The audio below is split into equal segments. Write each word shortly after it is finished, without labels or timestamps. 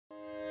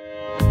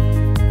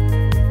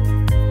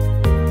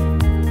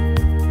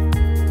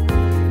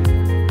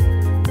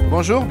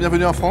Bonjour,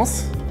 bienvenue en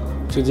France.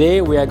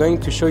 Today we are going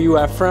to show you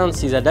how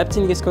France is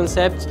adapting this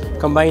concept,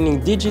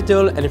 combining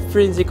digital and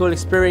physical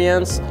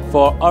experience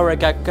for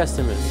HoReCa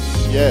customers.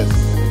 Yes.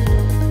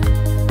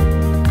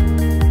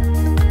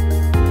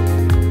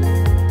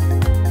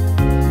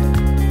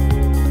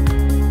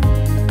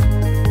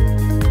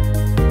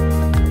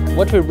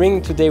 What we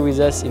bring today with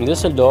us in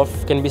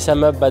Düsseldorf can be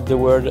summed up by the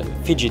word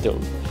phygital.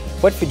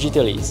 What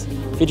phygital is?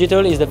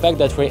 Phygital is the fact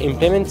that we're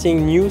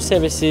implementing new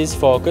services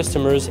for our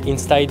customers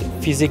inside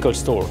physical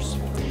stores.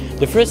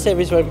 The first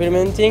service we're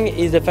implementing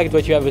is the fact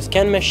that you have a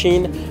scan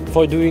machine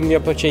for doing your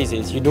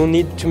purchases. You don't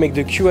need to make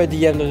the queue at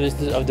the end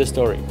of the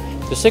store.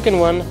 The second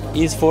one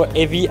is for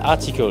heavy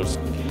articles.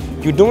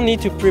 You don't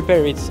need to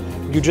prepare it.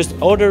 You just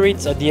order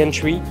it at the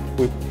entry.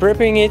 We're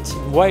preparing it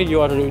while you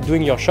are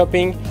doing your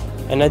shopping,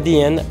 and at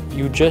the end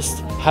you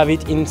just have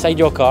it inside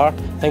your car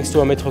thanks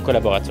to a Metro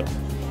collaborator.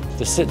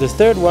 The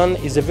third one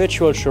is a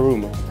virtual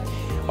showroom.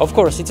 Of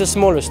course, it's a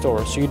smaller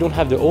store, so you don't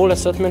have the whole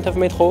assortment of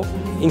Metro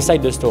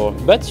inside the store,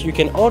 but you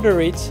can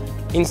order it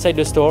inside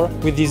the store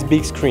with this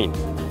big screen.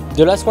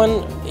 The last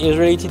one is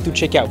related to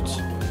checkout.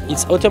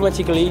 It's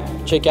automatically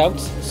checkout,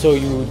 so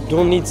you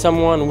don't need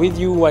someone with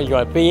you while you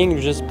are paying, you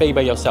just pay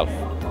by yourself.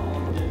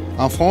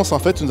 En France, en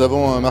fait, nous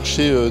avons un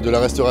marché de la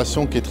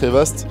restauration qui est très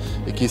vaste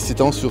et qui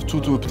s'étend sur tous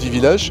nos petits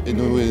villages et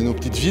nos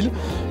petites villes.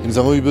 Et nous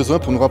avons eu besoin,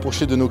 pour nous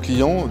rapprocher de nos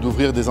clients,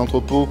 d'ouvrir des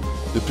entrepôts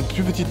de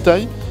plus petite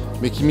taille,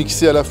 mais qui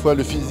mixaient à la fois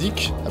le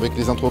physique avec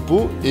les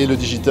entrepôts et le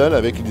digital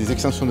avec des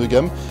extensions de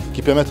gamme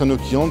qui permettent à nos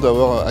clients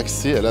d'avoir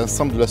accès à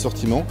l'ensemble de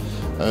l'assortiment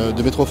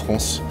de Métro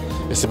France.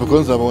 Et c'est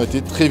pourquoi nous avons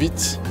été très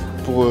vite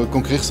pour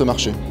conquérir ce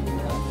marché.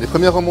 Les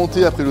premières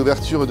remontées après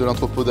l'ouverture de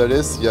l'entrepôt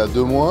d'Alès il y a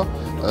 2 mois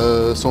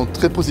sont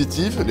très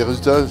positives, les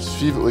résultats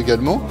suivent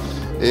également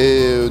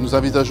et nous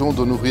envisageons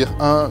d'en ouvrir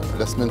un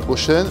la semaine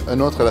prochaine, un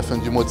autre à la fin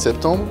du mois de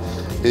septembre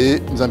et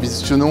nous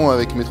ambitionnons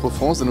avec Métro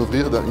France d'en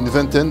ouvrir une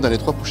vingtaine dans les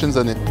 3 prochaines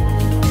années.